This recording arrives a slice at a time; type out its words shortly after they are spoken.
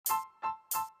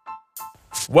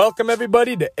Welcome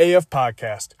everybody to AF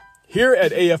Podcast. Here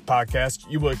at AF Podcast,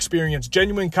 you will experience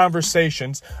genuine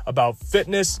conversations about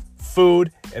fitness,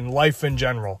 food, and life in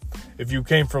general. If you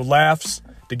came for laughs,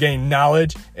 to gain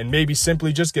knowledge, and maybe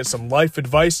simply just get some life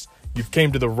advice, you've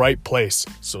came to the right place.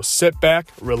 So sit back,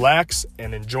 relax,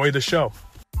 and enjoy the show.